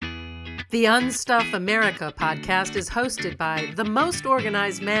The Unstuff America podcast is hosted by the most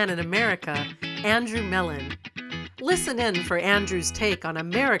organized man in America, Andrew Mellon. Listen in for Andrew's take on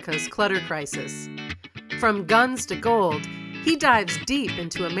America's clutter crisis. From guns to gold, he dives deep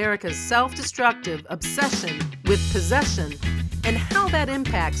into America's self-destructive obsession with possession and how that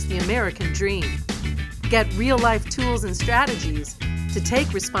impacts the American dream. Get real-life tools and strategies to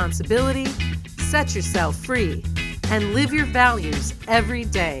take responsibility, set yourself free, and live your values every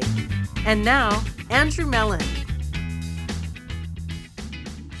day. And now, Andrew Mellon.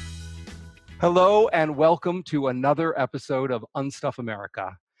 Hello and welcome to another episode of Unstuff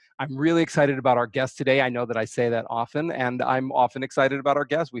America. I'm really excited about our guest today. I know that I say that often, and I'm often excited about our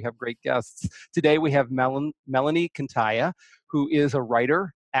guests. We have great guests. Today we have Melanie Cantaya, who is a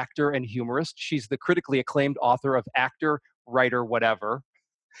writer, actor, and humorist. She's the critically acclaimed author of Actor, Writer, Whatever.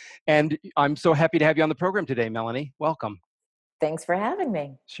 And I'm so happy to have you on the program today, Melanie. Welcome. Thanks for having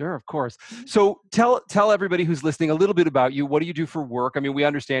me. Sure, of course. So tell everybody who's listening a little bit about you. What do you do for work? I mean, we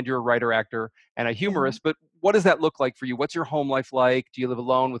understand you're a writer, actor, and a humorist, but what does that look like for you? What's your home life like? Do you live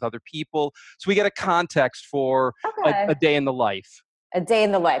alone with other people? So we get a context for a day in the life. A day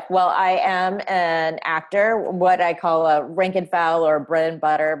in the life. Well, I am an actor, what I call a rank and file or bread and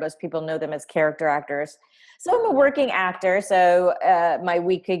butter. Most people know them as character actors. So I'm a working actor. So my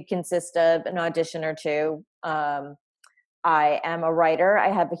week could consist of an audition or two. I am a writer. I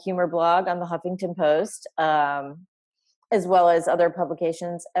have a humor blog on the Huffington Post, as well as other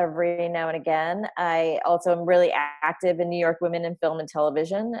publications every now and again. I also am really active in New York Women in Film and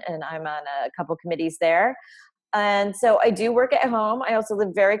Television, and I'm on a couple committees there. And so I do work at home. I also live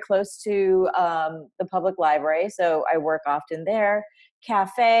very close to the public library, so I work often there.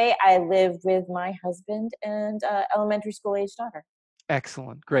 Cafe, I live with my husband and elementary school age daughter.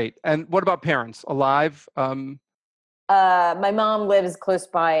 Excellent. Great. And what about parents? Alive? My mom lives close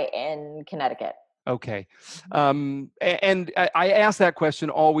by in Connecticut. Okay. And I ask that question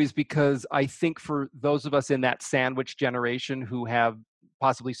always because I think for those of us in that sandwich generation who have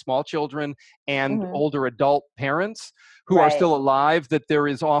possibly small children and older adult parents who are still alive, that there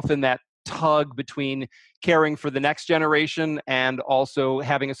is often that tug between caring for the next generation and also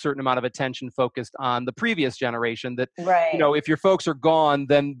having a certain amount of attention focused on the previous generation that, you know, if your folks are gone,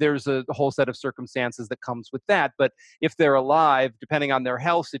 then there's a whole set of circumstances that comes with that. But if they're alive, depending on their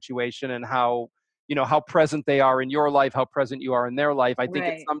health situation and how, you know, how present they are in your life, how present you are in their life, I think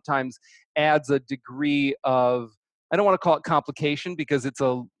it sometimes adds a degree of, I don't want to call it complication because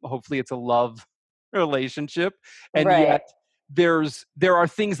hopefully it's a love relationship. And yet there are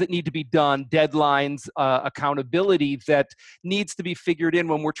things that need to be done, deadlines, accountability that needs to be figured in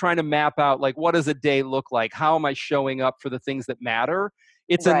when we're trying to map out, like, what does a day look like? How am I showing up for the things that matter?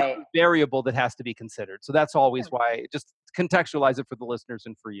 It's a variable that has to be considered. So that's always why, just contextualize it for the listeners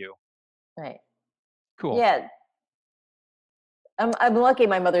and for you. Right. Cool. Yeah. I'm lucky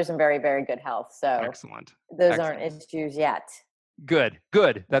my mother's in very, very good health. So excellent. Those aren't issues yet. Good.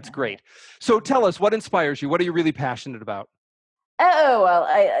 That's great. So tell us, what inspires you? What are you really passionate about? Oh, well,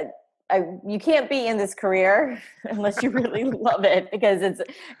 you can't be in this career unless you really love it because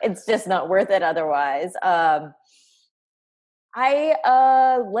it's just not worth it otherwise. I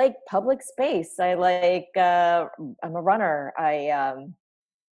like public space. I like, I'm a runner. I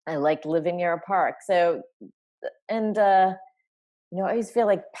like living near a park. So, and, you know, I always feel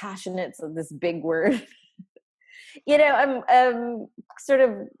like passionate's this big word. You know, I'm sort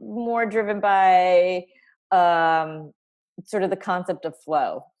of more driven by, sort of the concept of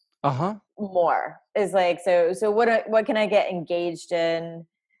flow. More is like, so what can I get engaged in?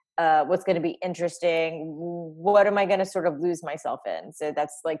 What's going to be interesting? What am I going to sort of lose myself in? So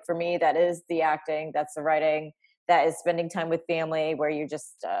that's like, for me, that is the acting, that's the writing, that is spending time with family where you're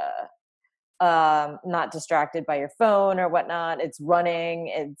just not distracted by your phone or whatnot. It's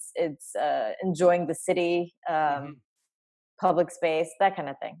running, it's enjoying the city, public space, that kind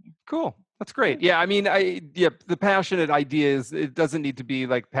of thing. Cool. That's great. Yeah. I mean, the passionate idea is, it doesn't need to be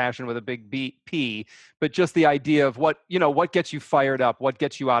like passion with a big P, but just the idea of what gets you fired up, what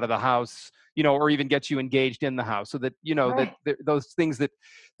gets you out of the house, you know, or even gets you engaged in the house, so that, you know, that those things that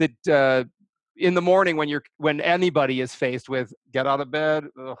in the morning when anybody is faced with get out of bed,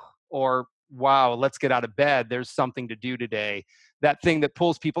 or wow, let's get out of bed, there's something to do today, that thing that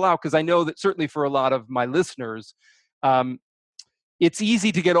pulls people out. Because I know that certainly for a lot of my listeners, it's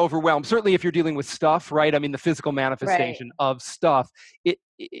easy to get overwhelmed. Certainly if you're dealing with stuff, right? I mean, the physical manifestation of stuff,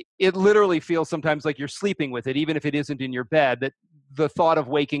 it literally feels sometimes like you're sleeping with it, even if it isn't in your bed, that the thought of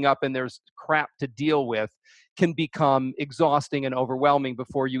waking up and there's crap to deal with can become exhausting and overwhelming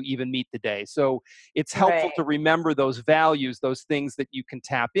before you even meet the day. So it's helpful to remember those values, those things that you can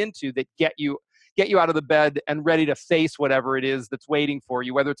tap into that get you out of the bed and ready to face whatever it is that's waiting for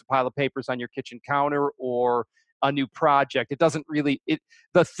you, whether it's a pile of papers on your kitchen counter or a new project. It doesn't really,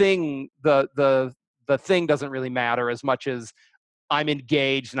 the thing doesn't really matter as much as I'm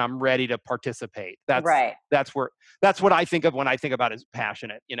engaged and I'm ready to participate. That's what I think of when I think about as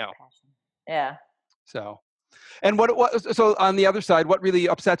passionate, Yeah. So, and so on the other side, what really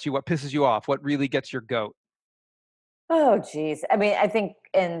upsets you? What pisses you off? What really gets your goat? Oh, geez. I mean, I think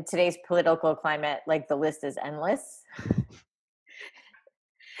in today's political climate, like the list is endless.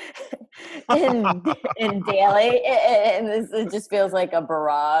 in daily, and it just feels like a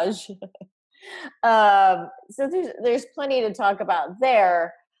barrage. So there's plenty to talk about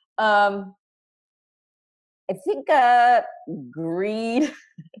there. I think greed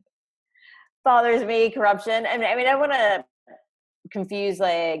bothers me, corruption. I mean, I want to confuse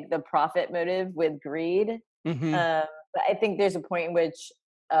like the profit motive with greed. Mm-hmm. But I think there's a point in which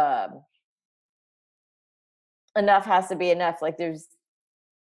enough has to be enough. Like there's,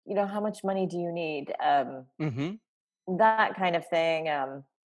 how much money do you need? That kind of thing.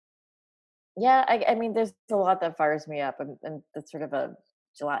 Yeah, I mean, there's a lot that fires me up, and that's sort of a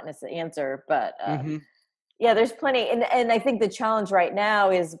gelatinous answer, but yeah, there's plenty. And I think the challenge right now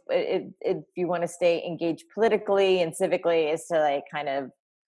is if you want to stay engaged politically and civically is to like kind of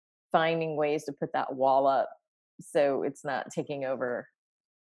finding ways to put that wall up so it's not taking over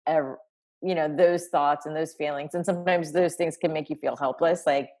those thoughts and those feelings. And sometimes those things can make you feel helpless,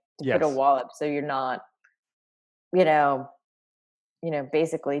 like to put a wall up so you're not,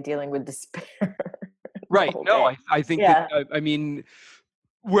 basically dealing with despair. Right. No, I think that, I mean,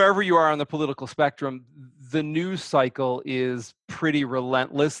 wherever you are on the political spectrum, the news cycle is pretty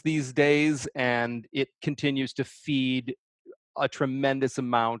relentless these days, and it continues to feed a tremendous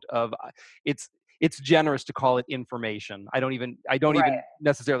amount of it's generous to call it information. I don't even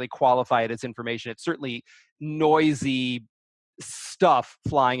necessarily qualify it as information. It's certainly noisy stuff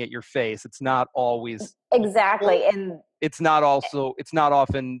flying at your face. It's not always exactly, and it's not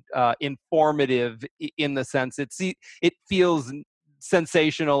often informative in the sense it feels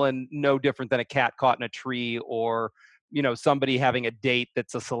sensational and no different than a cat caught in a tree or somebody having a date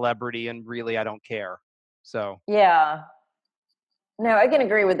that's a celebrity and really I don't care. So yeah, no, I can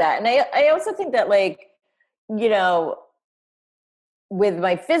agree with that. And I also think that like with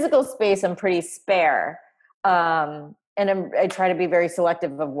my physical space I'm pretty spare, and I try to be very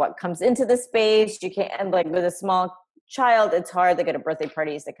selective of what comes into the space. You can't, and like with a small child it's hard. They go to birthday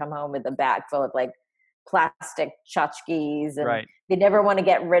parties, they come home with a bag full of like plastic tchotchkes, and they never want to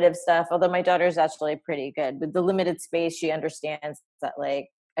get rid of stuff. Although my daughter's actually pretty good with the limited space. She understands that like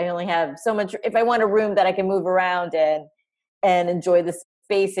I only have so much. If I want a room that I can move around in and enjoy the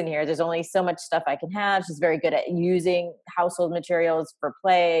space in here, there's only so much stuff I can have. She's very good at using household materials for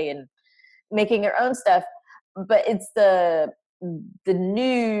play and making her own stuff. But it's the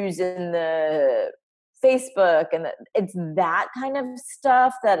news and the Facebook and it's that kind of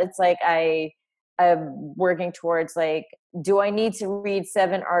stuff that it's like I'm working towards, like, do I need to read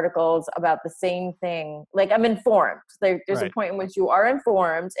 7 articles about the same thing? Like, I'm informed. There's a point in which you are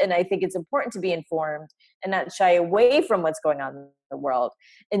informed, and I think it's important to be informed and not shy away from what's going on in the world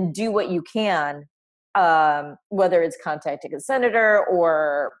and do what you can, whether it's contacting a senator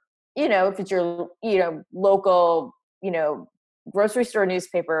or, if it's your, local, grocery store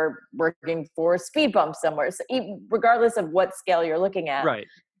newspaper working for a speed bump somewhere. So regardless of what scale you're looking at. Right.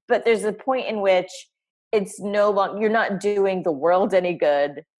 But there's a point in which it's no longer, you're not doing the world any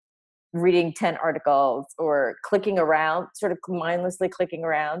good reading 10 articles or clicking around, sort of mindlessly clicking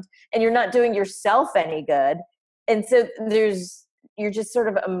around, and you're not doing yourself any good. And so you're just sort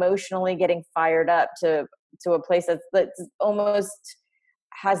of emotionally getting fired up to a place that's almost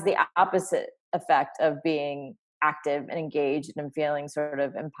has the opposite effect of being active and engaged and feeling sort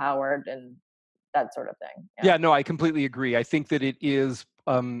of empowered and that sort of thing. Yeah, no, I completely agree. I think that it is,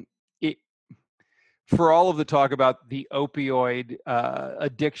 for all of the talk about the opioid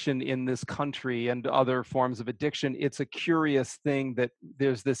addiction in this country and other forms of addiction, it's a curious thing that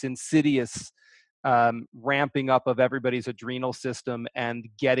there's this insidious ramping up of everybody's adrenal system and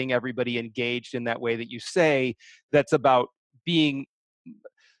getting everybody engaged in that way that you say, that's about being,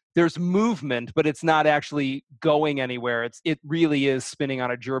 there's movement, but it's not actually going anywhere. It really is spinning on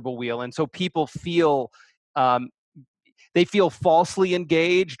a gerbil wheel. And so people feel, they feel falsely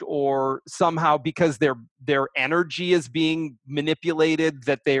engaged, or somehow because their energy is being manipulated,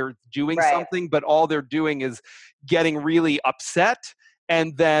 that they're doing something, but all they're doing is getting really upset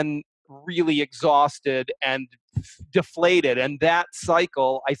and then really exhausted and deflated. And that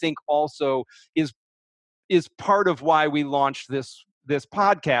cycle, I think, also is part of why we launched this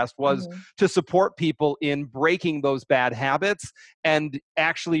podcast, was to support people in breaking those bad habits and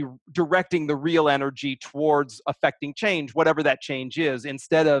actually directing the real energy towards affecting change, whatever that change is,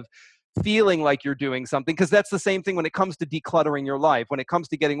 instead of feeling like you're doing something. Because that's the same thing when it comes to decluttering your life, when it comes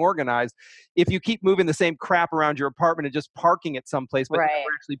to getting organized. If you keep moving the same crap around your apartment and just parking it someplace, but never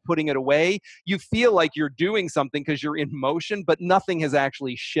actually putting it away, you feel like you're doing something because you're in motion, but nothing has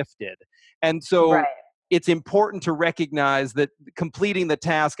actually shifted. And so it's important to recognize that completing the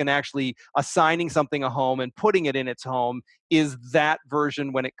task and actually assigning something a home and putting it in its home is that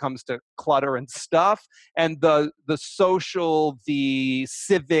version when it comes to clutter and stuff. And the social, the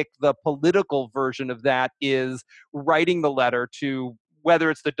civic, the political version of that is writing the letter to, whether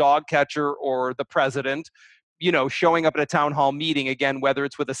it's the dog catcher or the president, showing up at a town hall meeting, again, whether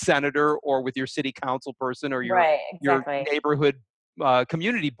it's with a senator or with your city council person or your neighborhood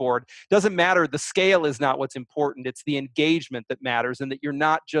community board. Doesn't matter. The scale is not what's important. It's the engagement that matters, and that you're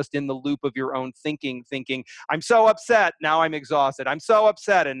not just in the loop of your own thinking, I'm so upset, now I'm exhausted. I'm so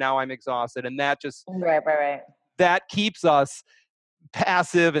upset, and now I'm exhausted. And that just, that keeps us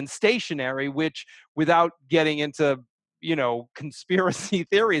passive and stationary, which, without getting into, conspiracy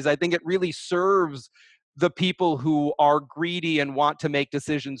theories, I think it really serves the people who are greedy and want to make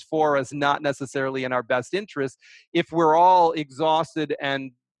decisions for us, not necessarily in our best interest. If we're all exhausted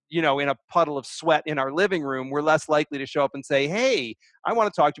and, in a puddle of sweat in our living room, we're less likely to show up and say, hey, I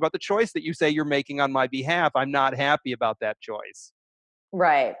want to talk to you about the choice that you say you're making on my behalf. I'm not happy about that choice.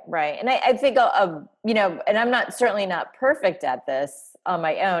 Right. And I think, and I'm certainly not perfect at this on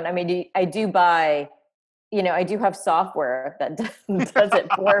my own. I mean, I do buy, I do have software that does it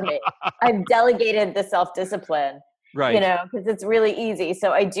for me. I've delegated the self-discipline, because it's really easy.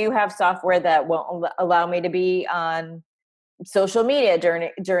 So I do have software that won't allow me to be on social media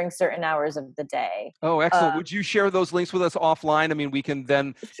during certain hours of the day. Oh, excellent. Would you share those links with us offline? I mean, we can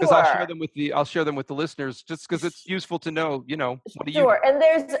then, because I'll share them with the listeners, just because it's useful to know, what do you do?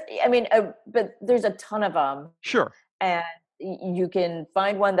 And but there's a ton of them. Sure. And you can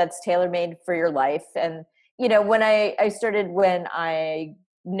find one that's tailor-made for your life. And when I started, when I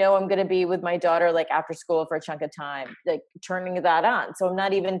know I'm going to be with my daughter, like after school for a chunk of time, like turning that on. So I'm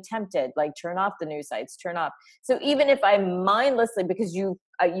not even tempted, like turn off the news sites, turn off. So even if I mindlessly, because you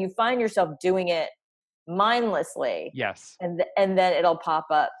find yourself doing it mindlessly. Yes. And then it'll pop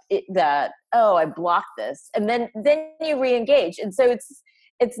up I blocked this. And then you re-engage. And so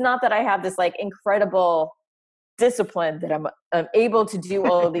it's not that I have this like incredible discipline that I'm able to do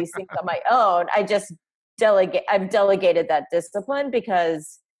all of these things on my own. I've delegated that discipline,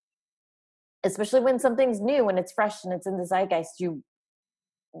 because especially when something's new and it's fresh and it's in the zeitgeist, you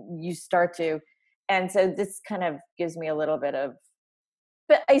start to. And so this kind of gives me a little bit of,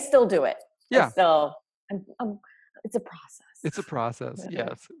 but I still do it. Yeah. It's a process. It's a process.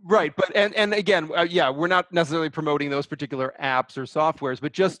 Yes. Right. But, and again, we're not necessarily promoting those particular apps or softwares,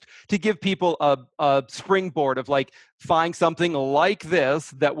 but just to give people a springboard of like, find something like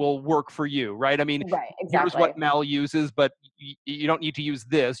this that will work for you. Right. I mean, here's what Mel uses, but you don't need to use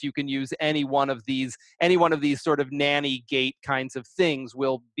this. You can use any one of these sort of nanny gate kinds of things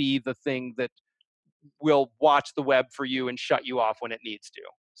will be the thing that will watch the web for you and shut you off when it needs to.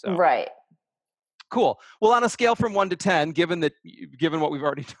 So. Right. Cool. Well, on a scale from 1 to 10, given what we've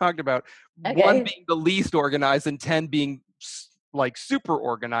already talked about, 1 being the least organized and 10 being like super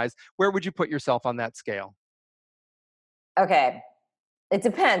organized, where would you put yourself on that scale? Okay. It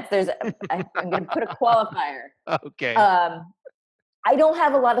depends. I'm going to put a qualifier. Okay. I don't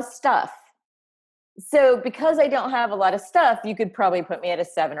have a lot of stuff. So because I don't have a lot of stuff, you could probably put me at a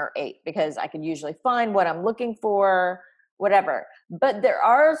 7 or 8, because I can usually find what I'm looking for, whatever. But there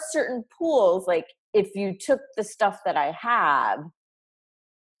are certain pools, like if you took the stuff that I have,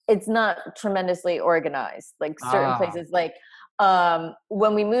 it's not tremendously organized. Like certain places, like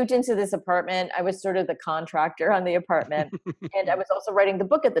when we moved into this apartment, I was sort of the contractor on the apartment, and I was also writing the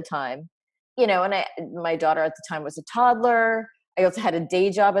book at the time, and my daughter at the time was a toddler. I also had a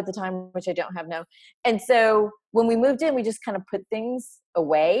day job at the time, which I don't have now. And so when we moved in, we just kind of put things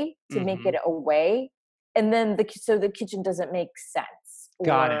away to make it away. And then the kitchen doesn't make sense.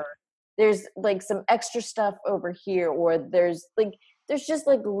 Got it. There's like some extra stuff over here, or there's just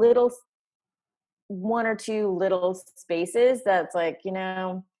like little 1 or 2 little spaces that's like,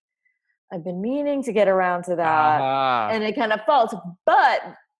 I've been meaning to get around to that. And it kind of falls. But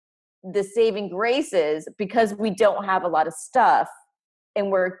the saving grace is, because we don't have a lot of stuff,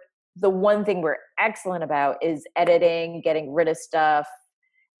 and the one thing we're excellent about is editing, getting rid of stuff,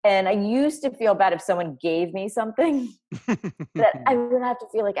 And I used to feel bad if someone gave me something that I would have to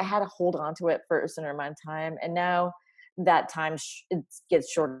feel like I had to hold on to it for a certain amount of time. And now that time it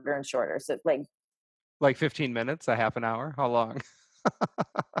gets shorter and shorter. So like 15 minutes, a half an hour, how long?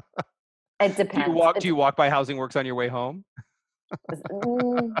 It depends. Do you walk by Housing Works on your way home?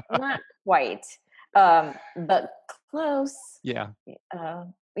 Not quite, but close. Yeah.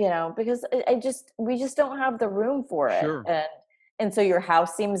 Because we just don't have the room for it. Sure. And so your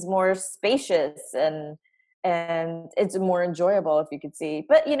house seems more spacious and it's more enjoyable if you could see.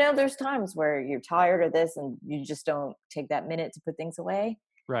 But there's times where you're tired of this and you just don't take that minute to put things away.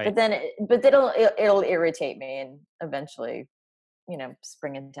 Right. But then it'll irritate me and eventually,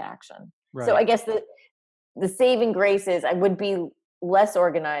 spring into action. Right. So I guess the saving grace is I would be less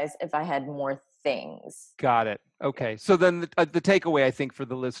organized if I had more things. Got it. Okay. So then the takeaway I think for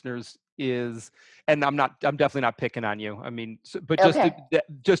the listeners is, and I'm definitely not picking on you. I mean, but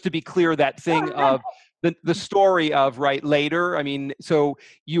just to be clear, that thing of the story of later. I mean, so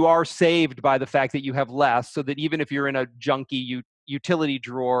you are saved by the fact that you have less, so that even if you're in a junky utility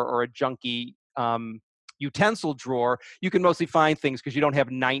drawer or a junky utensil drawer, you can mostly find things because you don't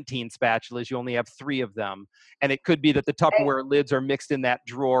have 19 spatulas, you only have 3 of them. And it could be that the Tupperware lids are mixed in that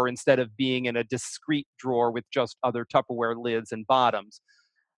drawer instead of being in a discrete drawer with just other Tupperware lids and bottoms.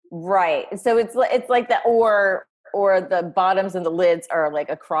 Right. So it's like that, or the bottoms and the lids are like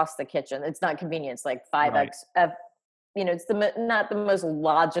across the kitchen. It's not convenient. It's like 5x. It's not the most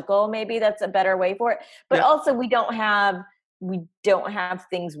logical. Maybe that's a better way for it. But also we don't have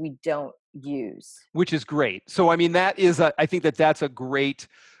things we don't use, which is great. So I mean, I think that's a great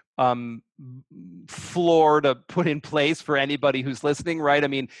floor to put in place for anybody who's listening, right? I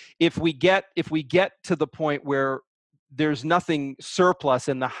mean, if we get to the point where there's nothing surplus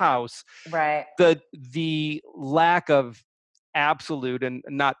in the house, right, the lack of absolute, and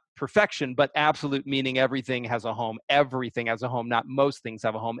not perfection, but absolute, meaning everything has a home, not most things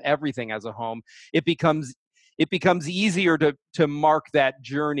have a home, everything has a home, it becomes easier to mark that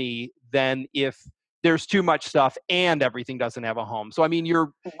journey than if there's too much stuff and everything doesn't have a home. So I mean,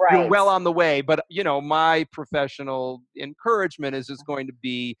 you're well on the way, but my professional encouragement is just going to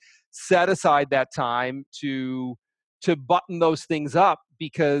be set aside that time to button those things up,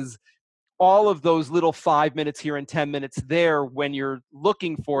 because all of those little 5 minutes here and 10 minutes there when you're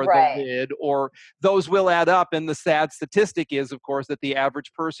looking for the lid, or those will add up. And the sad statistic is, of course, that the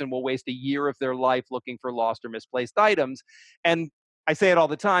average person will waste a year of their life looking for lost or misplaced items. And I say it all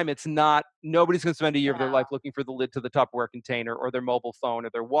the time, nobody's going to spend a year of their life looking for the lid to the Tupperware container or their mobile phone or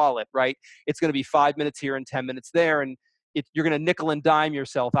their wallet, right? It's going to be 5 minutes here and 10 minutes there. And you're going to nickel and dime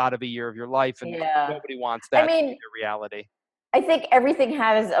yourself out of a year of your life. And nobody wants that to be your reality. I think everything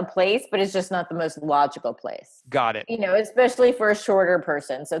has a place, but it's just not the most logical place. Got it. Especially for a shorter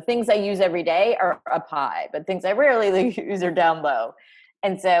person. So things I use every day are up high, but things I rarely use are down low.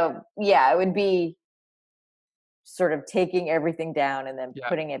 And so, it would be sort of taking everything down and then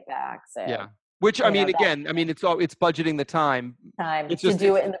putting it back. So which I mean, again, it's budgeting the time to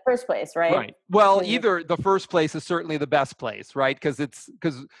do it in the first place, right? Right. Well, either the first place is certainly the best place, right? Because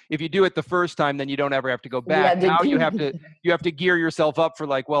if you do it the first time, then you don't ever have to go back. Now you have to gear yourself up for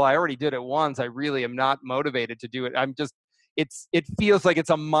I already did it once. I really am not motivated to do it. It feels like it's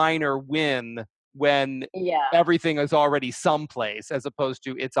a minor win when everything is already someplace as opposed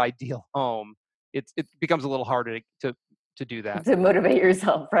to its ideal home. It becomes a little harder to do that. To motivate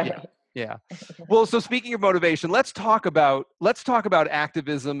yourself, right? Yeah. Well, so speaking of motivation, let's talk about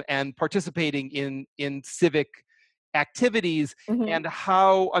activism and participating in civic activities, and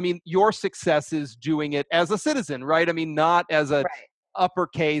how, your success is doing it as a citizen, right? I mean, not as a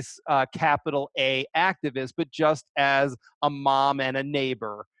uppercase capital A activist, but just as a mom and a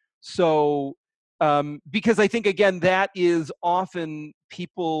neighbor. So, because I think, again, that is often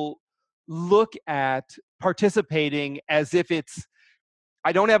people look at participating as if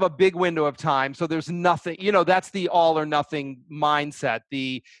I don't have a big window of time, so there's nothing, that's the all or nothing mindset,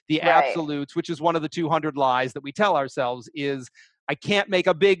 the absolutes, which is one of the 200 lies that we tell ourselves, is I can't make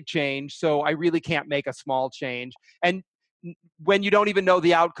a big change, so I really can't make a small change. And when you don't even know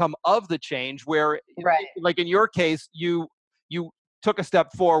the outcome of the change, where like in your case, you took a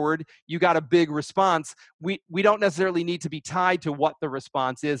step forward, you got a big response. We don't necessarily need to be tied to what the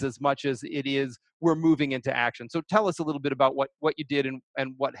response is as much as it is we're moving into action. So tell us a little bit about what you did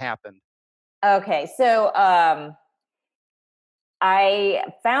and what happened. Okay, so I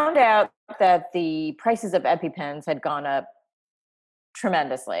found out that the prices of EpiPens had gone up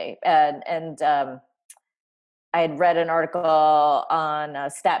tremendously, and I had read an article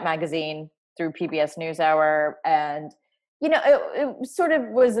on Stat Magazine through PBS NewsHour, and it sort of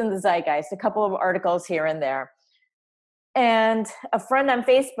was in the zeitgeist, a couple of articles here and there. And a friend on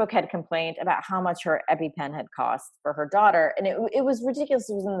Facebook had complained about how much her EpiPen had cost for her daughter. And it was ridiculous.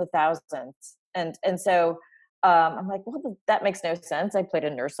 It was in the thousands. And so I'm like, well, that makes no sense. I played a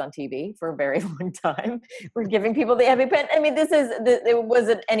nurse on TV for a very long time. We're giving people the EpiPen. I mean, it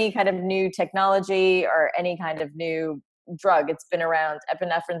wasn't any kind of new technology or any kind of new drug. It's been around.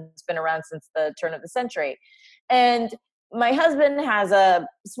 Epinephrine's been around since the turn of the century. And my husband has a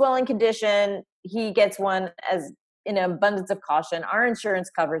swelling condition. He gets one as in an abundance of caution. Our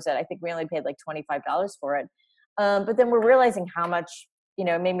insurance covers it. I think we only paid like $25 for it. But then we're realizing how much,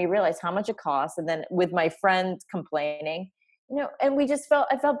 it made me realize how much it costs. And then with my friend complaining, and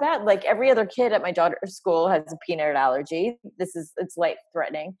I felt bad. Like every other kid at my daughter's school has a peanut allergy. It's life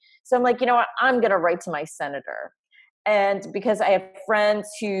threatening. So I'm like, you know what? I'm going to write to my senator. And because I have friends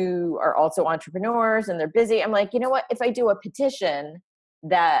who are also entrepreneurs and they're busy, I'm like, you know what? If I do a petition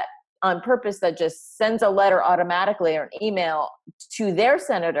that on purpose that just sends a letter automatically or an email to their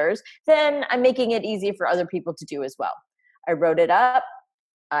senators, then I'm making it easy for other people to do as well. I wrote it up.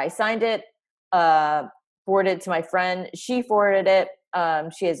 I signed it, forwarded it to my friend. She forwarded it.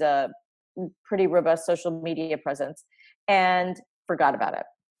 She has a pretty robust social media presence and forgot about it.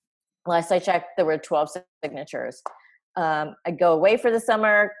 Last I checked, there were 12 signatures. I go away for the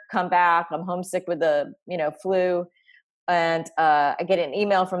summer, come back. I'm homesick with the flu. And I get an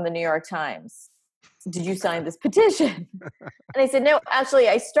email from the New York Times. Did you sign this petition? And I said, no, actually,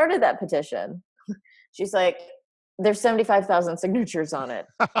 I started that petition. She's like, there's 75,000 signatures on it.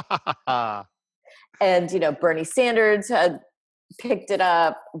 And, Bernie Sanders had picked it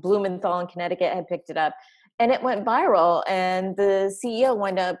up. Blumenthal in Connecticut had picked it up. And it went viral. And the CEO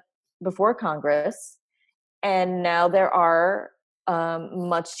went up before Congress. And now there are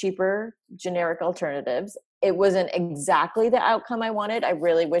much cheaper generic alternatives. It wasn't exactly the outcome I wanted. I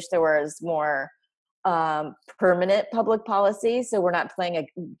really wish there was more permanent public policy. So we're not playing a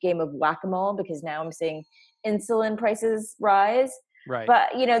game of whack-a-mole because now I'm seeing insulin prices rise. Right. But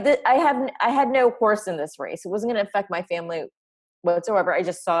I had no horse in this race. It wasn't going to affect my family whatsoever. I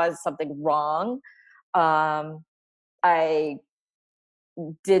just saw something wrong. I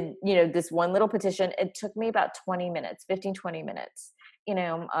did this one little petition. It took me about 20 minutes, 20 minutes,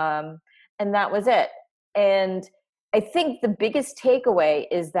 and that was it. And I think the biggest takeaway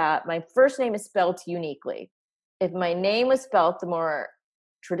is that my first name is spelled uniquely. If my name was spelled the more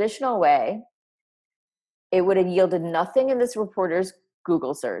traditional way, it would have yielded nothing in this reporter's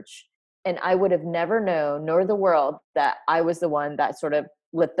Google search. And I would have never known, nor the world, that I was the one that sort of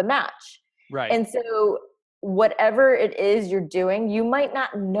lit the match. Right. And so whatever it is you're doing, you might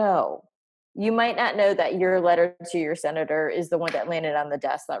not know. You might not know that your letter to your senator is the one that landed on the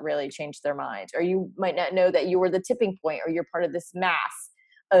desk that really changed their mind. Or you might not know that you were the tipping point or you're part of this mass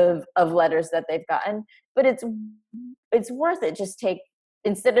of letters that they've gotten. But it's worth it. Just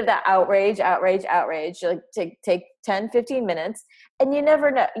instead of that outrage, like take 10, 15 minutes. And you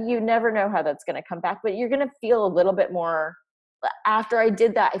never know how that's going to come back. But you're going to feel a little bit more. After I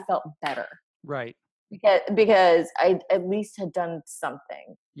did that, I felt better. Right. Because I at least had done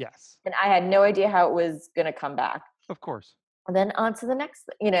something. Yes. And I had no idea how it was going to come back. Of course. And then on to the next,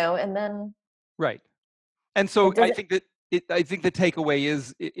 and then. Right. And so I think the takeaway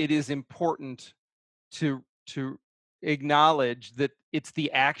is it is important to acknowledge that it's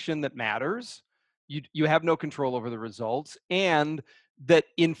the action that matters. You have no control over the results, and that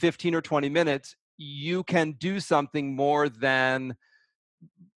in 15 or 20 minutes, you can do something more than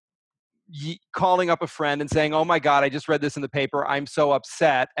calling up a friend and saying, oh my God, I just read this in the paper, I'm so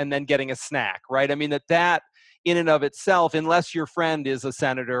upset, and then getting a snack, right? I mean, that in and of itself, unless your friend is a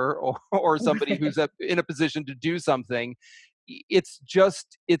senator or somebody who's in a position to do something, it's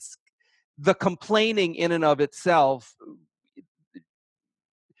the complaining in and of itself.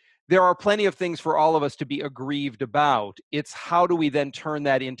 There are plenty of things for all of us to be aggrieved about. It's how do we then turn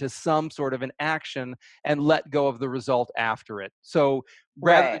that into some sort of an action and let go of the result after it. So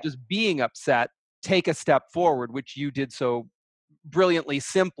rather than just being upset, take a step forward, which you did so brilliantly,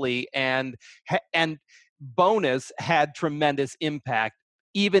 simply, and bonus, had tremendous impact.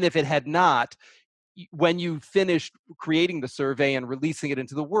 Even if it had not, when you finished creating the survey and releasing it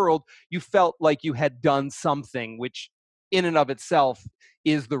into the world, you felt like you had done something, which in and of itself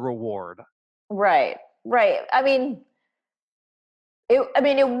is the reward. Right. I mean,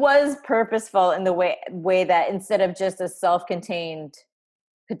 it was purposeful in the way that instead of just a self-contained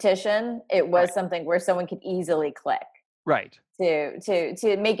petition, it was something where someone could easily click. Right. To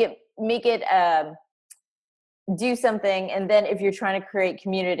make it do something, and then if you're trying to create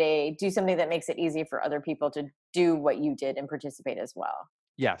community, do something that makes it easy for other people to do what you did and participate as well.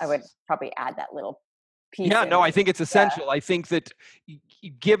 I would Yes. probably add that little piece Yeah, no, in. I think it's essential. I think that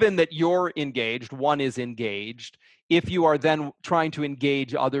given that you're engaged, one is engaged, if you are then trying to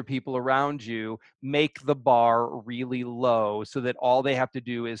engage other people around you, make the bar really low so that all they have to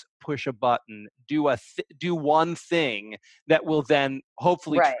do is push a button, do one thing that will then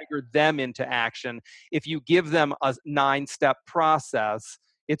hopefully Right. trigger them into action. If you give them a 9-step process,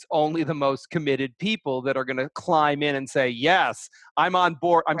 it's only the most committed people that are going to climb in and say, yes, I'm on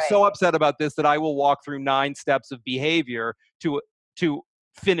board. I'm Right. so upset about this that I will walk through 9 steps of behavior to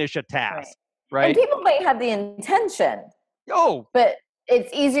finish a task, And right? people might have the intention, Oh, but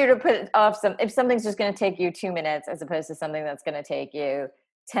it's easier to put it off if something's just going to take you 2 minutes as opposed to something that's going to take you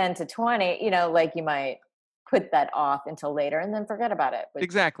 10 to 20, like you might put that off until later and then forget about it.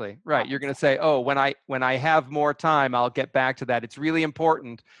 exactly. Right. You're going to say, oh, when I have more time, I'll get back to that. It's really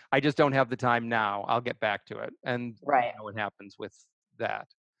important. I just don't have the time now. I'll get back to it. And you Right. know what happens with that.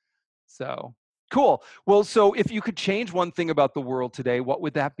 So cool. Well, so if you could change one thing about the world today, what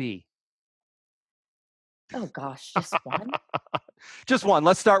would that be? Oh gosh, just one? Just one.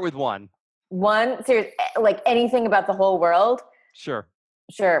 Let's start with one. One, serious, like anything about the whole world? Sure.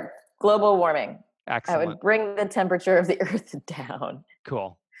 Sure. Global warming. I would Excellent. bring the temperature of the earth down.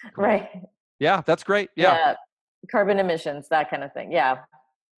 Cool. Right. Yeah, that's great. Yeah. Carbon emissions, that kind of thing. Yeah.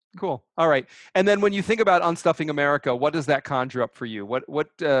 Cool. All right. And then when you think about Unstuffing America, what does that conjure up for you? What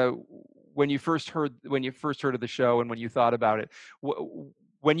when you first heard of the show and when you thought about it,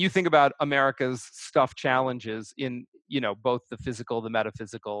 when you think about America's stuff challenges in, both the physical, the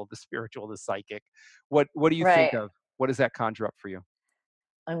metaphysical, the spiritual, the psychic, what do you think Right. of? What does that conjure up for you?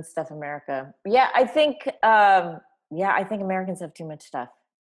 Unstuff America. Yeah, I think Americans have too much stuff.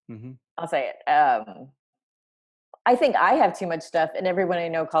 Mm-hmm. I'll say it. I think I have too much stuff, and everyone I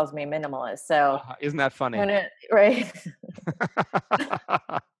know calls me a minimalist. So Isn't that funny? right?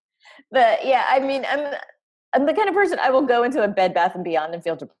 But yeah, I mean, I'm the kind of person I will go into a Bed Bath and Beyond and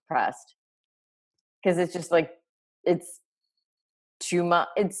feel depressed because it's just like it's too much.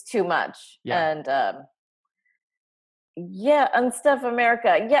 It's too much, Yeah. and Unstuff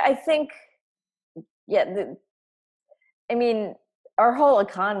America. Yeah, I think. Yeah, I mean, our whole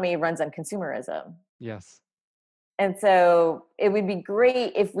economy runs on consumerism. Yes. And so it would be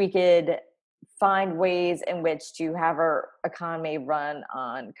great if we could find ways in which to have our economy run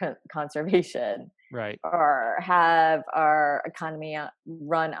on conservation, Right. or have our economy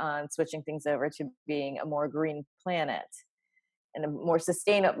run on switching things over to being a more green planet and a more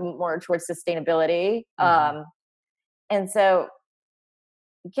towards sustainability. Mm-hmm. And so,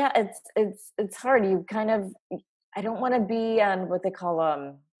 yeah, it's hard. You kind of, I don't want to be on what they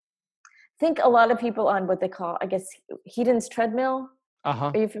call think a lot of people on what they call, I guess, Hedon's treadmill.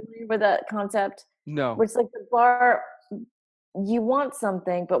 Uh-huh. Are you familiar with that concept? No. Where it's like the bar, you want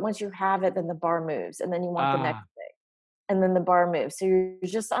something, but once you have it, then the bar moves, and then you want the next thing, and then the bar moves. So you're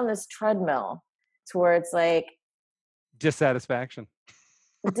just on this treadmill to where it's like dissatisfaction.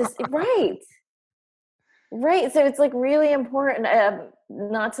 Right. Right. So it's like really important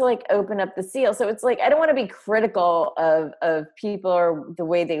not to like open up the seal. So it's like I don't want to be critical of people or the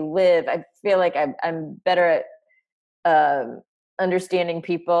way they live. I feel like I'm better at understanding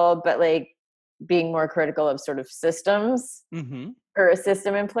people, but like being more critical of sort of systems or a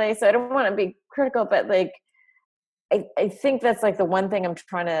system in place. So I don't want to be critical, but like I think that's like the one thing I'm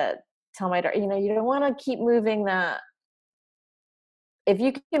trying to tell my daughter, you don't want to keep moving that. If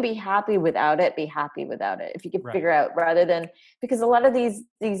you can be happy without it, be happy without it. If you can figure out, rather than, because a lot of these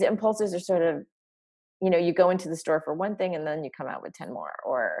impulses are sort of, you go into the store for one thing and then you come out with 10 more,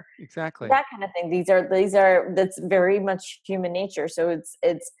 or exactly that kind of thing. That's very much human nature. So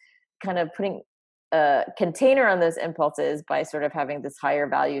it's kind of putting a container on those impulses by sort of having this higher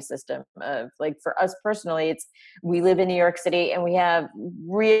value system of, like, for us personally, we live in New York City and we have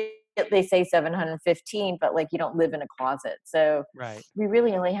they say 715, but like you don't live in a closet. So we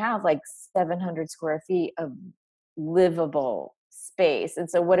really only have like 700 square feet of livable space. And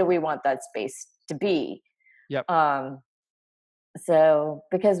so what do we want that space to be? Yep. So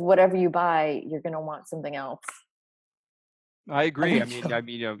because whatever you buy, you're going to want something else. I agree. I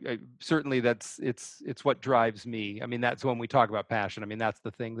mean, certainly it's what drives me. I mean, that's when we talk about passion. I mean, that's the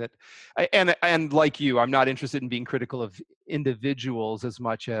thing that, and like you, I'm not interested in being critical of individuals as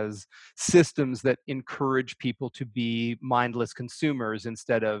much as systems that encourage people to be mindless consumers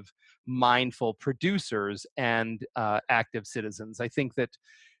instead of mindful producers and active citizens. I think that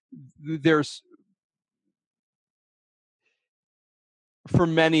there's for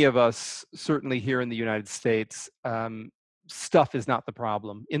many of us, certainly here in the United States, stuff is not the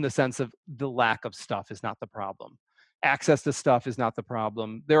problem, in the sense of the lack of stuff is not the problem. Access to stuff is not the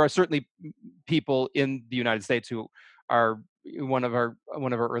problem. There are certainly people in the United States who are, one of our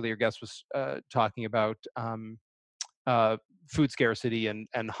earlier guests was talking about food scarcity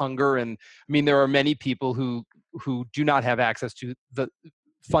and hunger. And I mean, there are many people who do not have access to the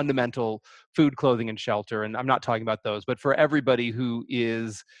fundamental food, clothing, and shelter. And I'm not talking about those, but for everybody who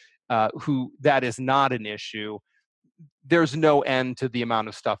that is not an issue, there's no end to the amount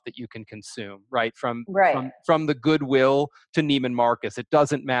of stuff that you can consume, right? From Right. the Goodwill to Neiman Marcus, it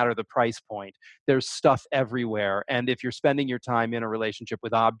doesn't matter the price point. There's stuff everywhere, and if you're spending your time in a relationship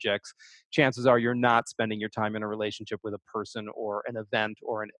with objects, chances are you're not spending your time in a relationship with a person or an event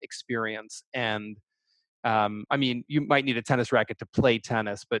or an experience. And I mean, you might need a tennis racket to play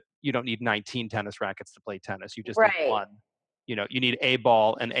tennis, but you don't need 19 tennis rackets to play tennis. You just need Right. one. You need a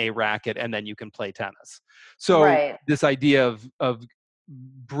ball and a racket, and then you can play tennis. So Right. this idea of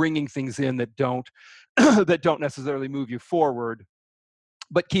bringing things in that don't that don't necessarily move you forward,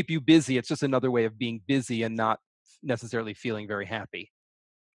 but keep you busy. It's just another way of being busy and not necessarily feeling very happy.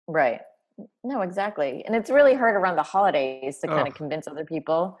 Right. No, exactly. And it's really hard around the holidays to kind Oh, of convince other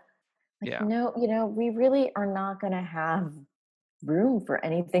people, like, yeah, no, we really are not going to have room for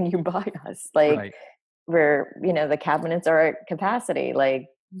anything you buy us. Like, right, the cabinets are at capacity. Like,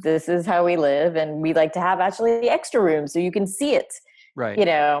 this is how we live. And we like to have actually extra room so you can see it, right,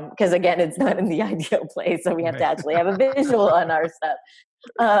 because again, it's not in the ideal place. So we have to right. actually have a visual on our stuff.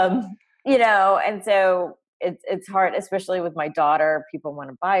 And so it's hard, especially with my daughter. People want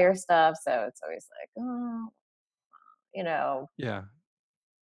to buy her stuff, so it's always like, oh, you know, Yeah.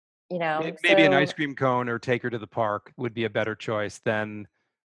 Maybe an ice so cream cone or take her to the park would be a better choice than.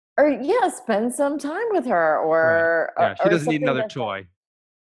 or yeah, spend some time with her, Right. or Yeah, she doesn't need something another that's like, toy.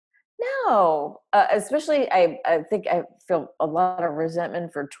 no, especially I think I feel a lot of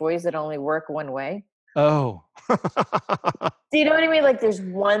resentment for toys that only work one way. Oh. Do you know what I mean? Like, there's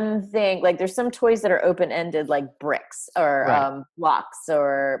one thing, like there's some toys that are open ended, like bricks or Right, blocks,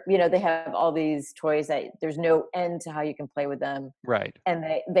 or they have all these toys that there's no end to how you can play with them, right. and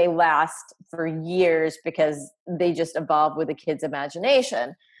they last for years because they just evolve with the kid's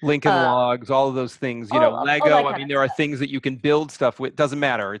imagination. Lincoln Uh, Logs, all of those things, all that Lego. I kind mean, of there are things that you can build stuff with. Doesn't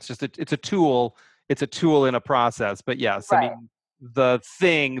matter. It's just it's a tool. It's a tool in a process. But yes, I right, mean, the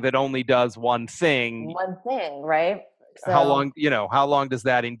thing that only does one thing, one thing, right? how So long, how long does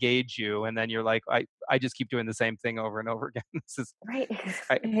that engage you? And then you're like, I just keep doing the same thing over and over again. This is right,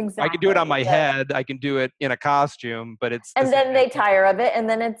 I I can do it on exactly. my So head. I can do it in a costume, but it's the and same then they damn thing. tire of it, and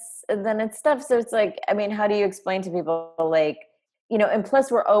then it's stuff. So it's like, I mean, how do you explain to people, like, and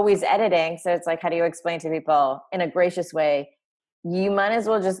plus we're always editing, so it's like, how do you explain to people in a gracious way, you might as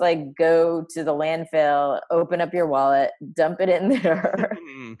well just like go to the landfill, open up your wallet, dump it in there,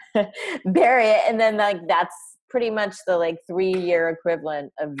 bury it, and then like that's pretty much the like 3-year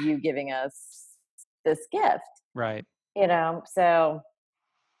equivalent of you giving us this gift, Right. so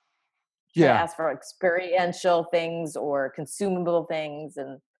should I Yeah. ask for experiential things or consumable things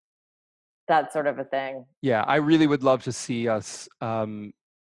and that sort of a thing? Yeah. I really would love to see us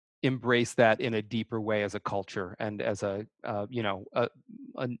embrace that in a deeper way as a culture and as a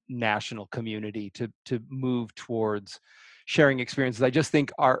national community to move towards sharing experiences. I just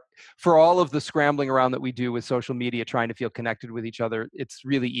think for all of the scrambling around that we do with social media, trying to feel connected with each other, it's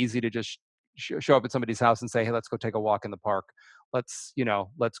really easy to just show up at somebody's house and say, hey, let's go take a walk in the park. Let's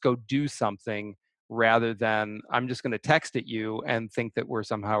go do something, rather than I'm just going to text at you and think that we're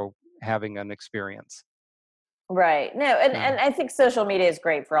somehow having an experience. Right. No, and Yeah. and I think social media is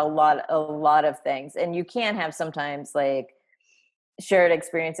great for a lot of things, and you can have sometimes like shared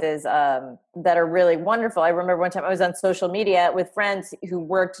experiences that are really wonderful. I remember one time I was on social media with friends who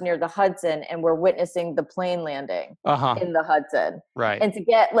worked near the Hudson and were witnessing the plane landing Uh-huh. in the Hudson, Right. and to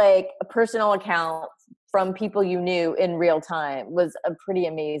get like a personal account from people you knew in real time was a pretty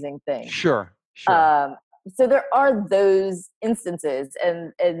amazing thing. Sure. Sure. Um, so there are those instances,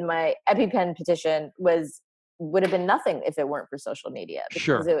 and my EpiPen petition would have been nothing if it weren't for social media, because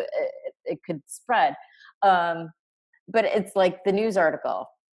Sure. it could spread. Um, but it's like the news article,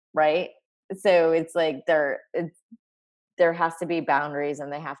 right? So it's like there has to be boundaries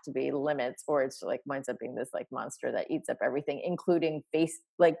and they have to be limits, or it's like winds up being this like monster that eats up everything, including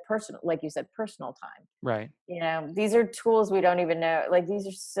like personal, like you said, personal time. Right. These are tools we don't even know, like these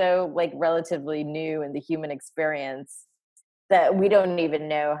are so like relatively new in the human experience that we don't even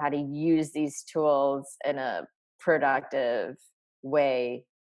know how to use these tools in a productive way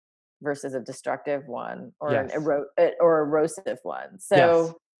versus a destructive one, or Yes. an erosive one.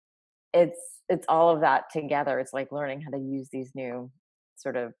 So it's all of that together. It's like learning how to use these new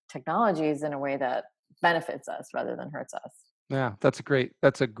sort of technologies in a way that benefits us rather than hurts us. Yeah, that's a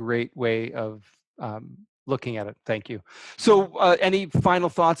great way of looking at it. Thank you. So, any final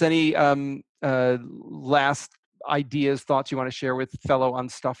thoughts? Any last ideas, thoughts you want to share with fellow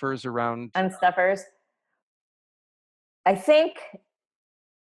unstuffers around? Unstuffers. I think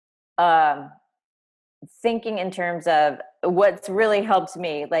um, thinking in terms of what's really helped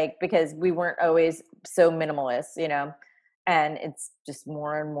me, like, because we weren't always so minimalist, and it's just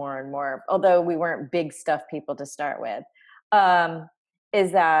more and more and more, although we weren't big stuff people to start with,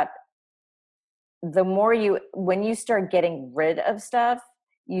 is that when you start getting rid of stuff,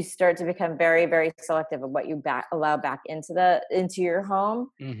 you start to become very, very selective of what you allow back into your home.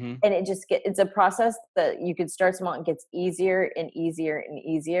 Mm-hmm. And it's a process that you could start small and gets easier and easier and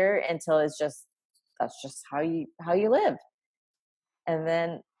easier until that's just how you live. And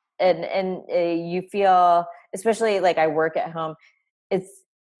then you feel, especially like I work at home, it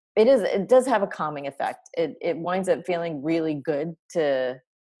does have a calming effect. It winds up feeling really good to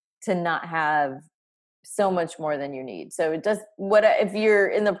not have so much more than you need. So it does, if you're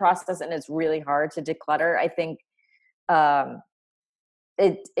in the process and it's really hard to declutter, I think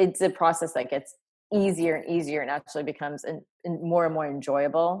it's a process that gets easier and easier and actually becomes more and more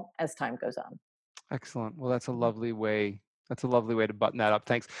enjoyable as time goes on. Excellent. Well, that's a lovely way to button that up.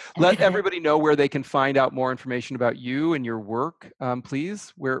 Thanks. Let everybody know where they can find out more information about you and your work,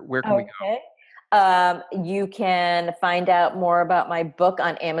 please. Where can we go? You can find out more about my book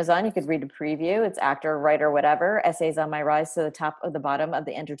on Amazon. You could read a preview. It's Actor, Writer, Whatever, Essays on My Rise to the Top of the Bottom of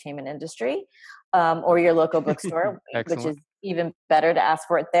the Entertainment Industry, or your local bookstore, which is even better to ask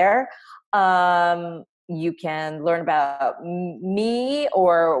for it there. You can learn about me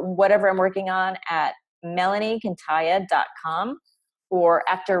or whatever I'm working on at melaniekintaya.com or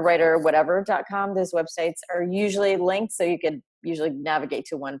actorwriterwhatever.com. Those websites are usually linked, so you could usually navigate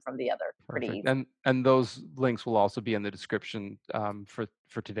to one from the other. Pretty easy. And those links will also be in the description for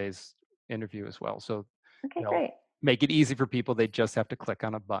today's interview as well. So great. Make it easy for people. They just have to click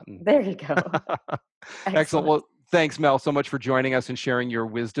on a button. There you go. Excellent. Well, thanks, Mel, so much for joining us and sharing your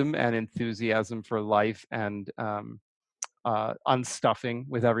wisdom and enthusiasm for life and unstuffing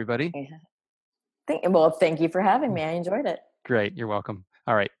with everybody. Yeah. Thank you for having me. I enjoyed it. Great. You're welcome.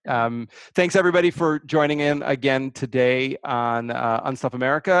 All right. Thanks, everybody, for joining in again today on Unstuff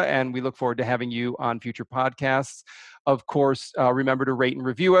America, and we look forward to having you on future podcasts. Of course, remember to rate and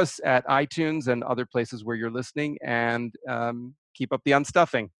review us at iTunes and other places where you're listening, and keep up the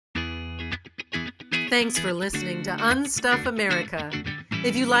unstuffing. Thanks for listening to Unstuff America.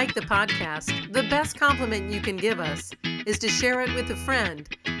 If you like the podcast, the best compliment you can give us is to share it with a friend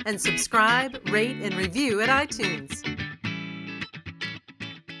and subscribe, rate, and review at iTunes.